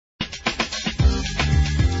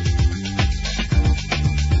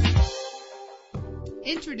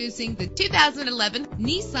Introducing the 2011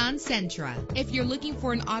 Nissan Sentra. If you're looking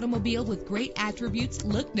for an automobile with great attributes,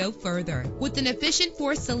 look no further. With an efficient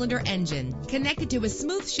 4-cylinder engine connected to a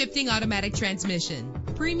smooth shifting automatic transmission,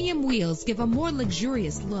 premium wheels give a more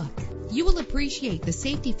luxurious look. You will appreciate the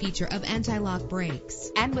safety feature of anti-lock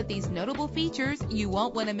brakes. And with these notable features, you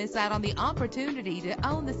won't want to miss out on the opportunity to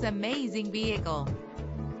own this amazing vehicle.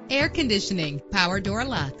 Air conditioning, power door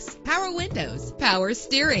locks, power windows, power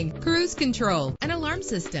steering, cruise control, an alarm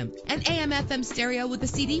system, an AM/FM stereo with a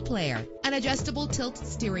CD player, an adjustable tilt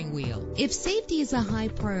steering wheel. If safety is a high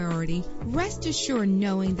priority, rest assured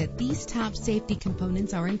knowing that these top safety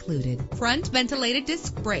components are included: front ventilated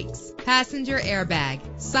disc brakes, passenger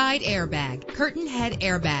airbag, side airbag, curtain head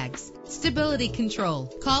airbags, stability control.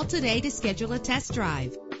 Call today to schedule a test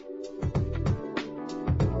drive.